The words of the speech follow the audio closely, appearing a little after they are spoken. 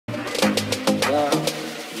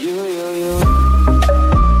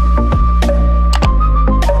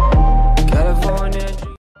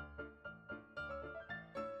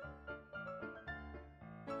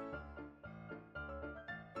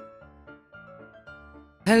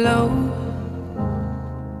Hello.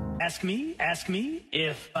 Ask me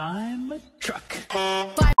if I'm a truck.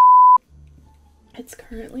 It's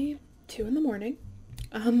currently 2 in the morning.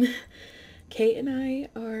 Kate and I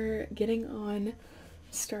are getting on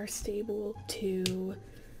Star Stable to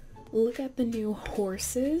look at the new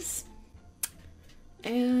horses.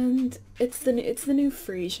 And it's the new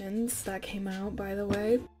Friesians that came out, by the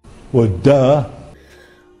way. Well, duh.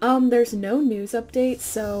 There's no news updates,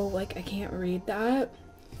 so like I can't read that.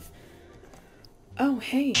 Oh,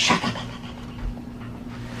 hey.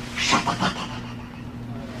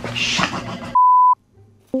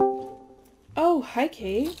 Oh, hi,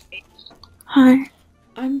 Kate. Hi.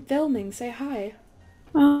 I'm filming. Say hi.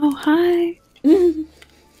 Oh, hi.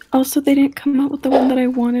 Also, they didn't come out with the one that I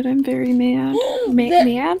wanted. I'm very mad.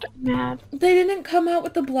 Mad. They didn't come out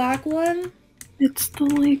with the black one? It's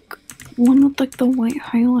the, one with, the white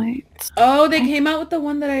highlights. Oh, they came out with the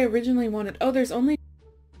one that I originally wanted. Oh, there's only...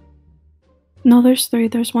 No, there's 3.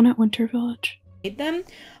 There's one at Winter Village. Them.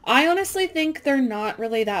 I honestly think they're not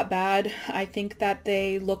really that bad. I think that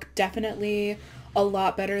they look definitely a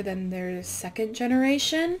lot better than their second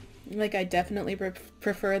generation. Like, I definitely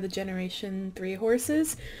prefer the Generation 3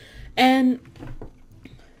 horses. And,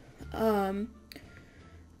 I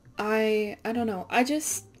don't know. I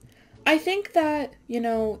think that, you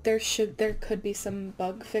know, there could be some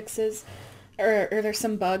bug fixes, or there's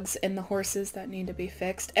some bugs in the horses that need to be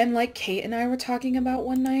fixed. And like Kate and I were talking about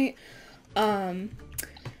one night,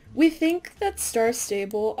 we think that Star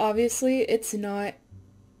Stable, obviously, it's not,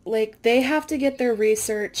 like, they have to get their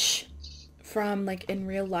research from, like, in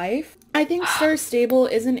real life. I think Star Stable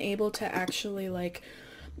isn't able to actually, like,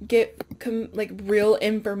 get, real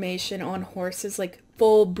information on horses, like,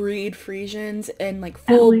 full breed Friesians and, like,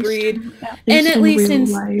 full breed, and at least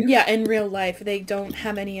in real life, they don't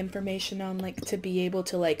have any information on, like, to be able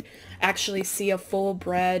to, like, actually see a full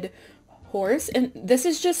bred horse. And this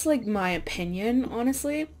is just, like, my opinion,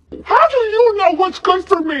 honestly. How do you know what's good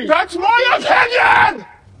for me? That's my opinion!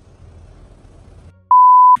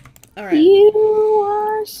 Alright. You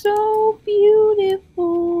are so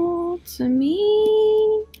beautiful to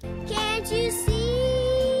me. Can't you see?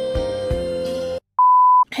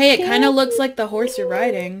 Hey, it kind of looks like the horse you're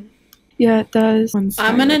riding. Yeah, it does. I'm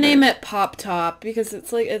gonna name it Pop Top because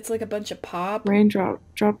it's like a bunch of pop. Raindrop,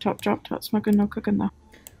 drop top, smoking no cooking though.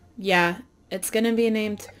 Yeah, it's gonna be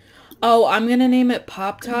named... Oh, I'm gonna name it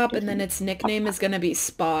Pop Top, and then its nickname is gonna be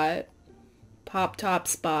Spot. Pop Top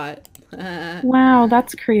Spot. Wow,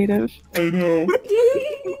 that's creative. I know.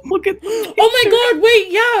 Look at Oh my god,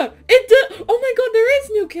 wait, yeah! It did! Oh my god, there is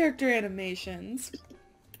new character animations!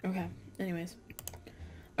 Okay, anyways.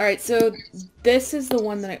 Alright, so this is the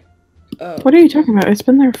one that I... Oh. What are you talking about? It's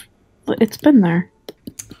been there. It's been there.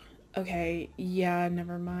 Okay, yeah,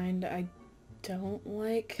 never mind. I don't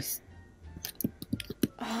like...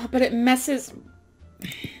 Oh, but it messes...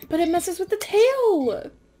 But it messes with the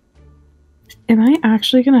tail! Am I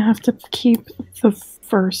actually gonna have to keep the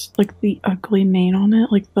first, the ugly mane on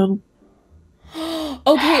it? Like the...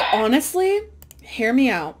 Okay, honestly, hear me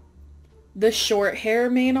out. The short hair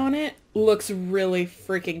mane on it looks really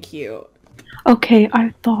freaking cute. Okay,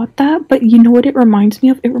 I thought that, but you know what it reminds me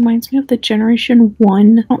of? It reminds me of the Generation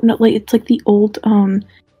 1. I don't know, it's like the old,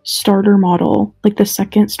 starter model, like the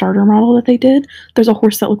second starter model that they did. There's a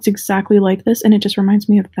horse that looks exactly like this, and it just reminds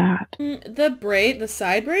me of that. The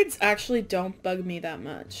side braids actually don't bug me that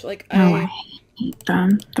much. Like, I hate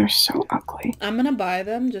them. They're so ugly. I'm gonna buy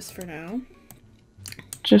them just for now.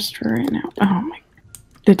 Just for right now. Oh my...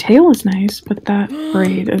 The tail is nice, but that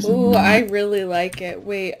braid is Ooh, not. I really like it.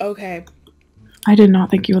 Wait, okay. I did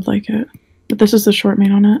not think you would like it. But this is the short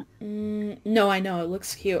mane on it. No, I know, it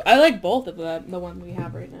looks cute. I like both of them, the one we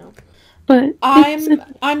have right now. But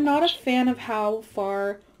I'm not a fan of how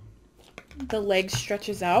far the leg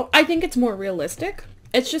stretches out. I think it's more realistic.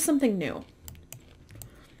 It's just something new.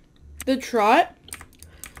 The trot,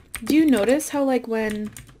 do you notice how, like,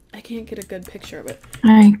 when... I can't get a good picture of it.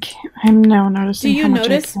 I'm now noticing how much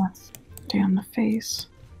notice? I can't stay on the face.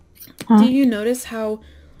 Do you notice how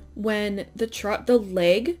when the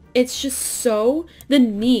leg, it's just so... The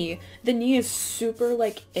knee is super,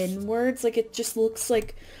 like, inwards. Like, it just looks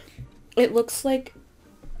like... It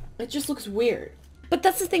just looks weird. But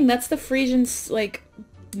that's the thing. That's the Friesians, like,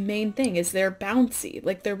 main thing, is they're bouncy.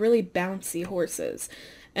 Like, they're really bouncy horses.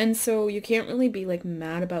 And so you can't really be, like,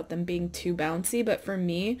 mad about them being too bouncy, but for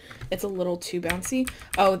me, it's a little too bouncy.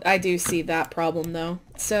 Oh, I do see that problem, though.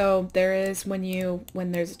 So there is, when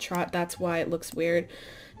there's a trot, that's why it looks weird.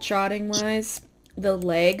 Trotting-wise,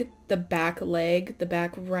 the back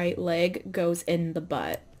right leg goes in the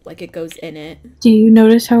butt. like it goes in it. Do you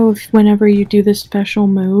notice how whenever you do this special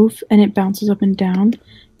move and it bounces up and down,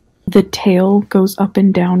 the tail goes up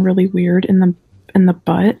and down really weird in the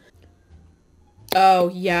butt? Oh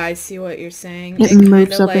yeah, I see what you're saying. It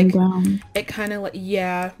moves up and down. It kind of like,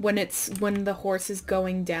 yeah, when the horse is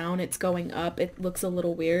going down, it's going up. It looks a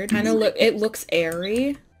little weird. It looks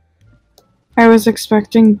airy. I was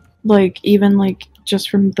expecting, like, even like just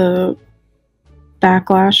from the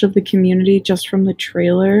backlash of the community, just from the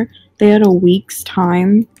trailer, they had a week's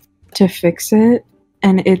time to fix it,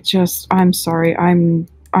 and it just, I'm sorry, I'm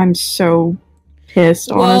so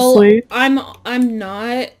pissed, honestly. I'm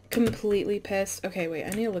not completely pissed. Okay, wait, I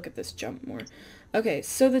need to look at this jump more. Okay,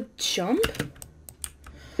 so the jump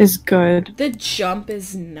is good. The jump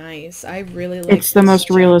is nice. I really like It's the most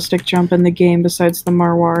realistic jump in the game besides the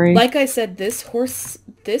Marwari. Like I said, this horse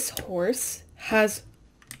has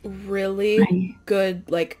really good,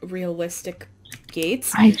 like, realistic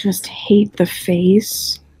gaits. I just hate the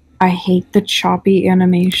face. I hate the choppy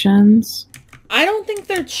animations. I don't think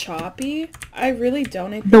they're choppy. I really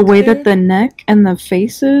don't. I think the way that the neck and the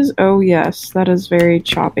face is, oh yes, that is very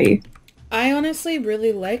choppy. I honestly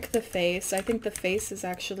really like the face. I think the face is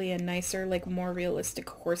actually a nicer, like, more realistic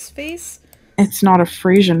horse face. It's not a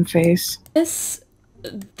Friesian face.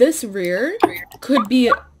 This rear could be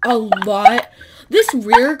a lot. This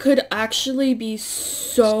rear could actually be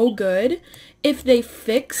so good if they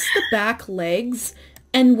fix the back legs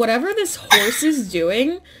and whatever this horse is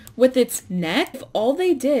doing with its neck. If all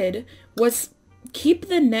they did was keep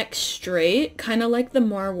the neck straight, kind of like the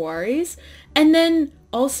Marwaris, and then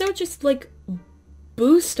also just, like,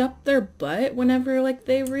 boost up their butt whenever, like,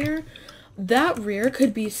 they rear. That rear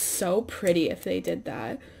could be so pretty if they did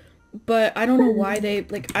that. But I don't know why they,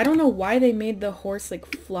 like, I don't know why they made the horse, like,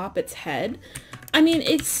 flop its head. I mean,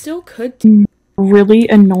 it still could. Really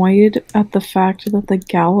annoyed at the fact that the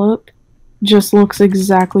gallop just looks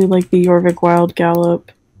exactly like the Jorvik Wild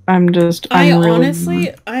gallop. I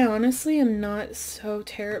honestly am not so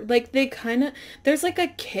terrible. Like, they kind of, there's like a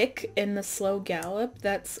kick in the slow gallop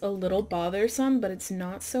that's a little bothersome, but it's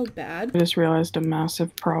not so bad. I just realized a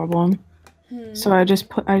massive problem. So I just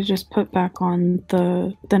put back on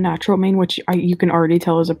the natural mane, which you can already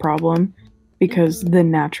tell is a problem, because the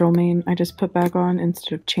natural mane I just put back on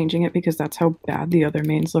instead of changing it because that's how bad the other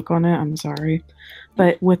manes look on it. I'm sorry,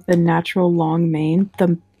 but with the natural long mane,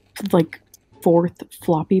 the like fourth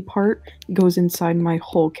floppy part goes inside my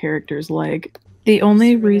whole character's leg. The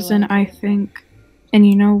only reason I think, and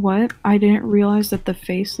you know what, I didn't realize that the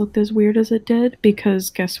face looked as weird as it did, because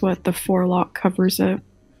guess what, the forelock covers it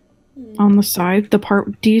on the side. The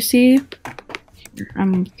part, do you see?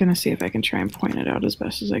 I'm gonna see if I can try and point it out as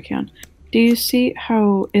best as I can. Do you see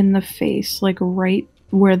how in the face, like right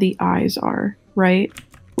where the eyes are, right?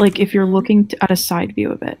 Like if you're looking at a side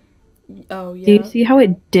view of it. Oh yeah. Do you see how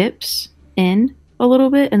it dips in a little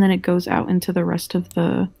bit and then it goes out into the rest of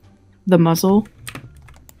the muzzle?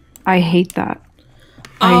 I hate that.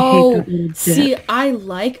 I hate that little dip. See, I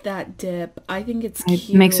like that dip. I think it's cute.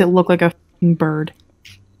 It makes it look like a bird.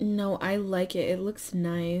 No, I like it. It looks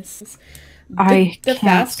nice. The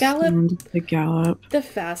fast gallop. The gallop. The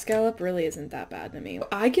fast gallop really isn't that bad to me.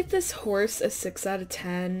 I give this horse a 6 out of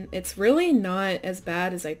 10. It's really not as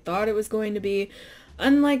bad as I thought it was going to be.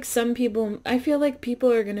 Unlike some people, I feel like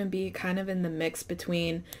people are going to be kind of in the mix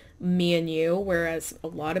between me and you, whereas a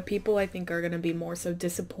lot of people I think are going to be more so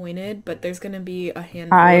disappointed, but there's going to be a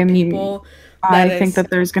handful of people. I think that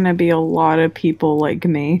there's going to be a lot of people like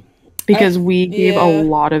me, because we gave a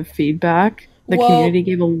lot of feedback. The community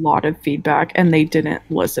gave a lot of feedback, and they didn't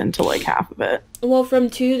listen to like half of it. Well, from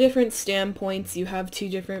two different standpoints, you have two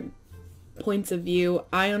different points of view.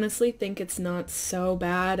 I honestly think it's not so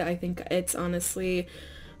bad. I think it's honestly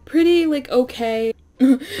pretty, like, okay. I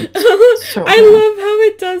love how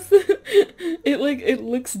it does it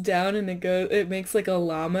looks down and it makes like a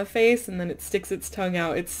llama face and then it sticks its tongue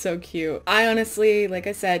out. It's so cute. I honestly, like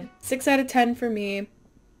I said, 6 out of 10 for me.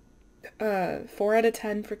 4 out of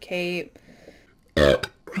 10 for Kate. Oh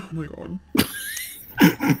my god.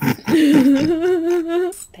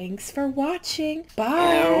 Thanks for watching.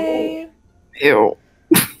 Bye. Ew.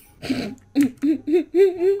 Why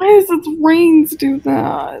does its rings do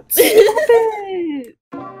that? Stop it.